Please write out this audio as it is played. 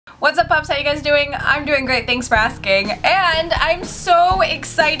What's up, pups? How you guys doing? I'm doing great, thanks for asking. And I'm so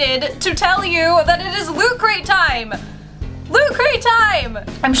excited to tell you that it is Loot Crate time! Loot Crate time!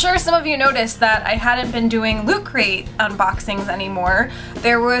 I'm sure some of you noticed that I hadn't been doing Loot Crate unboxings anymore.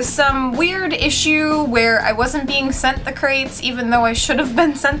 There was some weird issue where I wasn't being sent the crates even though I should have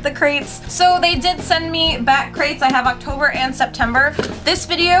been sent the crates. So they did send me back crates. I have October and September. This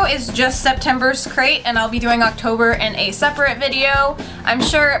video is just September's crate and I'll be doing October in a separate video. I'm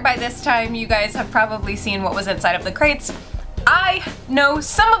sure by this time you guys have probably seen what was inside of the crates. I know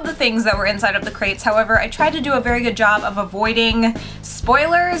some of the things that were inside of the crates, however, I tried to do a very good job of avoiding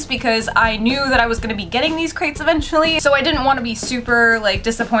spoilers because I knew that I was going to be getting these crates eventually, so I didn't want to be super like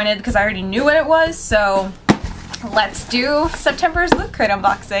disappointed because I already knew what it was, so let's do September's Loot Crate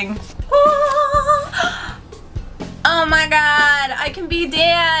unboxing. Oh my god, I can be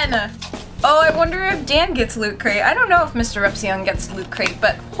Dan! Oh, I wonder if Dan gets Loot Crate. I don't know if Mr. Repsion gets Loot Crate,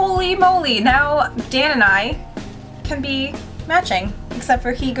 but holy moly, now Dan and I can be matching, except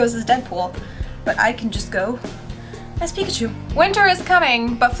for he goes as Deadpool, but I can just go as Pikachu. Winter is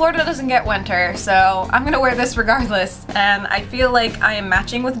coming, but Florida doesn't get winter, so I'm gonna wear this regardless, and I feel like I am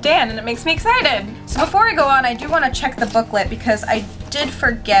matching with Dan, and it makes me excited. So before I go on, I do want to check the booklet because I did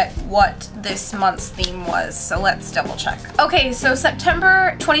forget what this month's theme was, so let's double check. Okay, so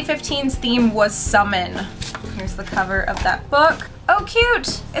September 2015's theme was Summon. Here's the cover of that book. Oh,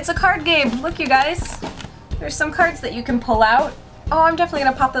 cute! It's a card game. Look, you guys. There's some cards that you can pull out. Oh, I'm definitely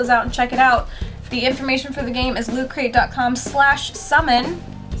gonna pop those out and check it out. The information for the game is lootcrate.com/summon.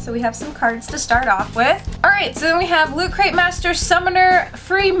 So we have some cards to start off with. Alright, so then we have Loot Crate Master Summoner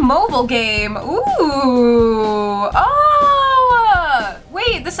free mobile game. Ooh! Oh!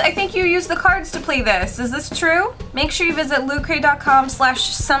 Wait, this, I think you use the cards to play this. Is this true? Make sure you visit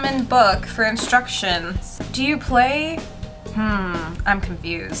lootcrate.com/summonbook for instructions. Do you play? I'm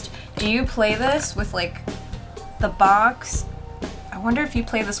confused. Do you play this with like the box? I wonder if you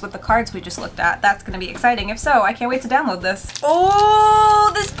play this with the cards we just looked at. That's gonna be exciting. If so, I can't wait to download this.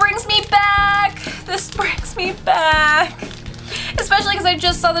 Oh, this brings me back! This brings me back! Especially because I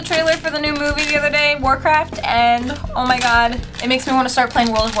just saw the trailer for the new movie the other day, Warcraft, and oh my god, it makes me want to start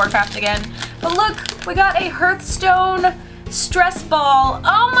playing World of Warcraft again. But look, we got a Hearthstone stress ball.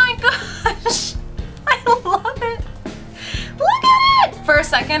 Oh my gosh! I love it! Look at it! For a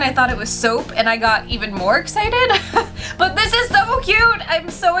second, I thought it was soap, and I got even more excited. But this is so cute! I'm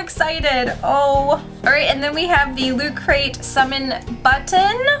so excited. Oh. Alright, and then we have the Loot Crate Summon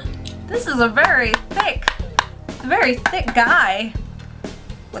button. This is a very thick guy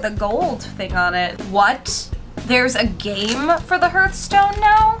with a gold thing on it. What? There's a game for the Hearthstone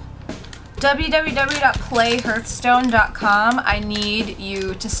now? www.playhearthstone.com. I need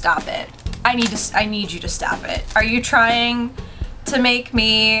you to stop it. I need you to stop it. Are you trying to make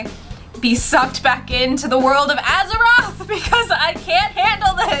me be sucked back into the world of Azeroth? Because I can't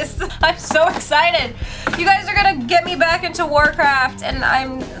handle this. I'm so excited. You guys are gonna get me back into Warcraft and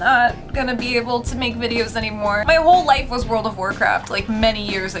I'm not gonna be able to make videos anymore. My whole life was World of Warcraft, like many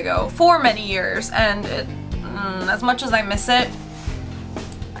years ago, for many years, and as much as I miss it,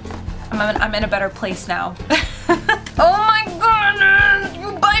 I'm in a better place now. Oh my goodness!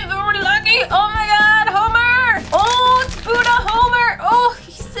 You guys are lucky! Oh my god, Homer! Oh, it's Buddha Homer! Oh,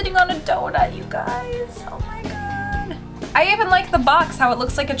 he's sitting on a donut, you guys. Oh my god. I even like the box, how it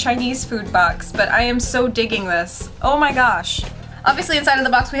looks like a Chinese food box, but I am so digging this. Oh my gosh. Obviously inside of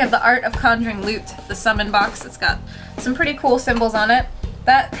the box we have the Art of Conjuring Loot, the summon box. It's got some pretty cool symbols on it.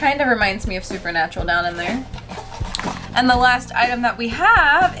 That kind of reminds me of Supernatural down in there. And the last item that we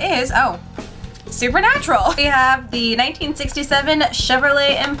have is, oh, Supernatural. We have the 1967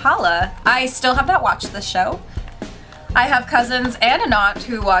 Chevrolet Impala. I still have not watched this show. I have cousins and an aunt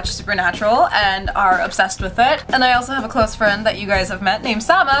who watch Supernatural and are obsessed with it. And I also have a close friend that you guys have met named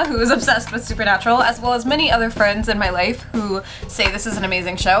Sama who is obsessed with Supernatural, as well as many other friends in my life who say this is an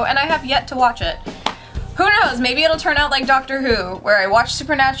amazing show, and I have yet to watch it. Who knows, maybe it'll turn out like Doctor Who, where I watch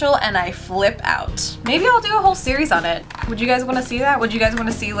Supernatural and I flip out. Maybe I'll do a whole series on it. Would you guys want to see that? Would you guys want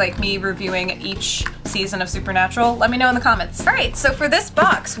to see like me reviewing each season of Supernatural? Let me know in the comments. Alright, so for this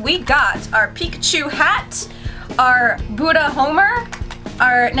box we got our Pikachu hat, our Buddha Homer,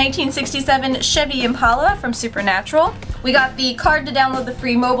 our 1967 Chevy Impala from Supernatural. We got the card to download the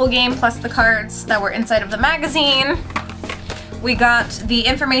free mobile game plus the cards that were inside of the magazine. We got the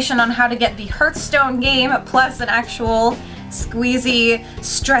information on how to get the Hearthstone game, plus an actual squeezy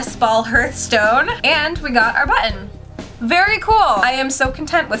stress ball Hearthstone. And we got our button. Very cool. I am so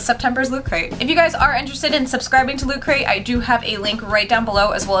content with September's Loot Crate. If you guys are interested in subscribing to Loot Crate, I do have a link right down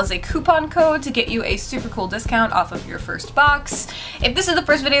below as well as a coupon code to get you a super cool discount off of your first box. If this is the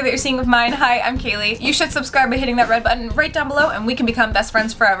first video that you're seeing of mine, hi, I'm Kayleigh. You should subscribe by hitting that red button right down below and we can become best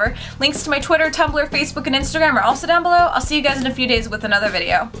friends forever. Links to my Twitter, Tumblr, Facebook, and Instagram are also down below. I'll see you guys in a few days with another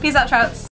video. Peace out, trouts.